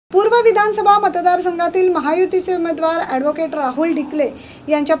पूर्व विधानसभा मतदारसंघातील महायुतीचे उमेदवार ॲडव्होकेट राहुल ढिकले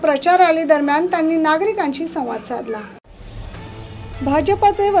यांच्या प्रचार रॅली दरम्यान त्यांनी नागरिकांशी संवाद साधला।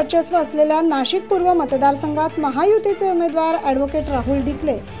 भाजपचे वर्चस्व असलेल्या नाशिक पूर्व मतदारसंघात महायुतीचे उमेदवार ॲडव्होकेट राहुल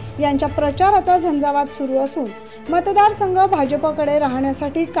ढिकले यांच्या प्रचाराचा झंझावात सुरू असून मतदारसंघ भाजपकडे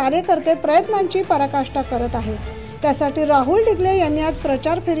राहण्यासाठी कार्यकर्ते प्रयत्नांची पराकाष्ठा करत आहेत। त्यासाठी राहुल ढिकले यांनी आज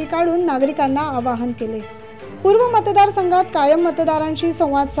प्रचार फेरी काढून नागरिकांना आवाहन केले। पूर्व मतदारसंघात कायम मतदारांशी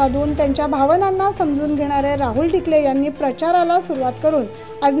संवाद साधून त्यांच्या भावनांना समजून घेणारे राहुल ढिकले यांनी प्रचाराला सुरुवात करून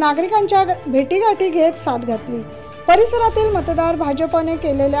आज नागरिकांच्या भेटीगाठी घेत साथ घातली। परिसरातील मतदार भाजपने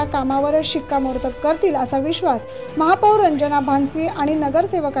केलेल्या कामावर शिक्कामोर्तब करतील असा विश्वास महापौर रंजना भानसी आणि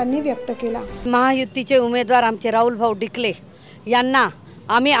नगरसेवकांनी व्यक्त केला। महायुतीचे उमेदवार आमचे राहुल भाऊ ढिकले यांना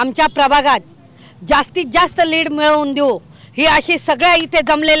आम्ही आमच्या प्रभागात जास्तीत जास्त लीड मिळवून देऊ ही अशी सगळ्या इथे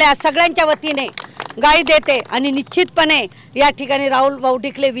जमलेल्या सगळ्यांच्या वतीने गाई देते आणि निश्चितपणे या ठिकाणी राहुल भाऊ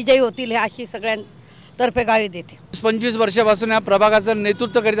ढिकले विजयी होतील हे अशी सगळ्यांतर्फे गाई देते। 25 वर्षापासून या प्रभागाचं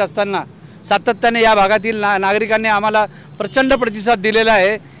नेतृत्व करीत असताना सातत्याने या भागातील नागरिकांनी आम्हाला प्रचंड प्रतिसाद दिलेला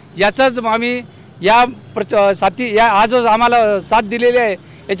आहे। याचाच आम्ही या आज आम्हाला साथ दिलेली आहे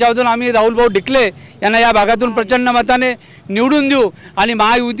याच्यामधून आम्ही राहुल भाऊ ढिकले यांना या भागातून प्रचंड मताने निवडून देऊ आणि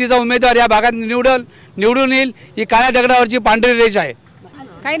महायुतीचा उमेदवार या भागात निवडून येईल ही काळ्या दगडावरची पांढरी रेष आहे।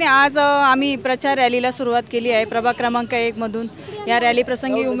 काही नाही, आज आम्ही प्रचार रॅलीला सुरुवात केली आहे प्रभाग क्रमांक 1 मधून। या रॅली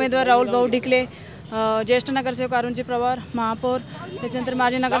प्रसंगी उमेदवार राहुल भाऊ ढिकले, ज्येष्ठ नगरसेवक अरुणजी पवार, महापौर, त्याच्यानंतर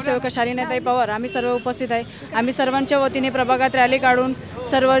माजी नगरसेवक शालिनीताई पवार आम्ही सर्व उपस्थित आहे। आम्ही सर्वांच्या वतीने प्रभागात रॅली काढून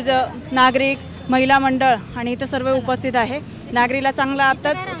सर्व नागरिक, महिला मंडळ आणि इतर सर्व उपस्थित आहे। नागरिकला चांगला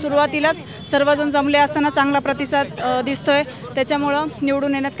आताच सुरुवातीलाच सर्वजण जमले असताना चांगला प्रतिसाद दिसतोय, त्याच्यामुळं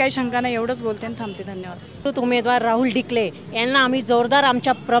निवडून येण्यात काही शंका नाही। एवढंच बोलते आणि थांबते। धन्यवाद। उमेदवार राहुल ढिकले यांना आम्ही जोरदार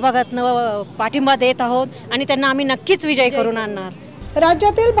आमच्या प्रभागातनं पाठिंबा देत आहोत आणि त्यांना आम्ही नक्कीच विजयी करून आणणार।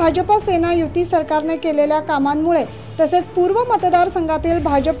 राज्यातील भाजप सेना युती सरकारने केलेल्या कामांमुळे तसेच पूर्व मतदारसंघातील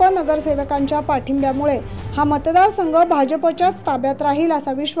भाजप नगरसेवकांच्या पाठिंब्यामुळे हा मतदारसंघ भाजपच्याच ताब्यात राहील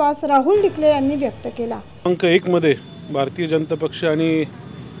असा विश्वास राहुल ढिकले यांनी व्यक्त केला। क्रमांक 1 मध्ये भारतीय जनता पक्ष आणि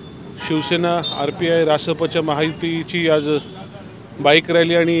शिवसेना, RPI, रासपच्या महायुतीची आज बाईक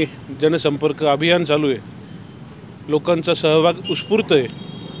रॅली आणि जनसंपर्क अभियान चालू आहे। लोकांचा सहभाग उत्स्फूर्त आहे।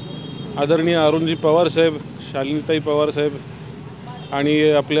 आदरणीय अरुणजी पवार साहेब, शालिनीताई पवार साहेब आणि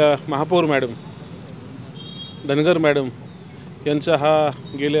आपल्या महापौर मॅडम, धनगर मॅडम यांचा हा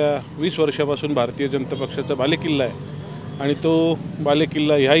गेल्या 20 वर्षापासून भारतीय जनता पक्षाचा बालेकिल्ला आहे आणि तो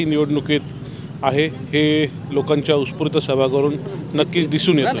बालेकिल्ला ह्याही निवडणुकीत आहे हे लोकांच्या उत्स्फूर्त सहभागावरून नक्कीच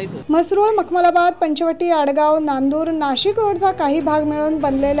दिसून येतं। मसरूळ, मखमलाबाद, पंचवटी, आडगाव, नांदूर, नाशिक रोडचा काही भाग मिळून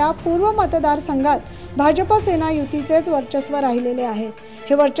बनलेल्या पूर्व मतदारसंघात भाजप सेना युतीचेच वर्चस्व राहिलेले आहे।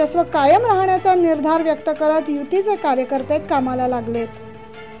 हे वर्चस्व कायम राहण्याचा निर्धार व्यक्त करत युतीचे कार्यकर्ते कामाला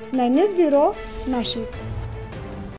लागलेत। 9 न्यूज ब्युरो, नाशिक।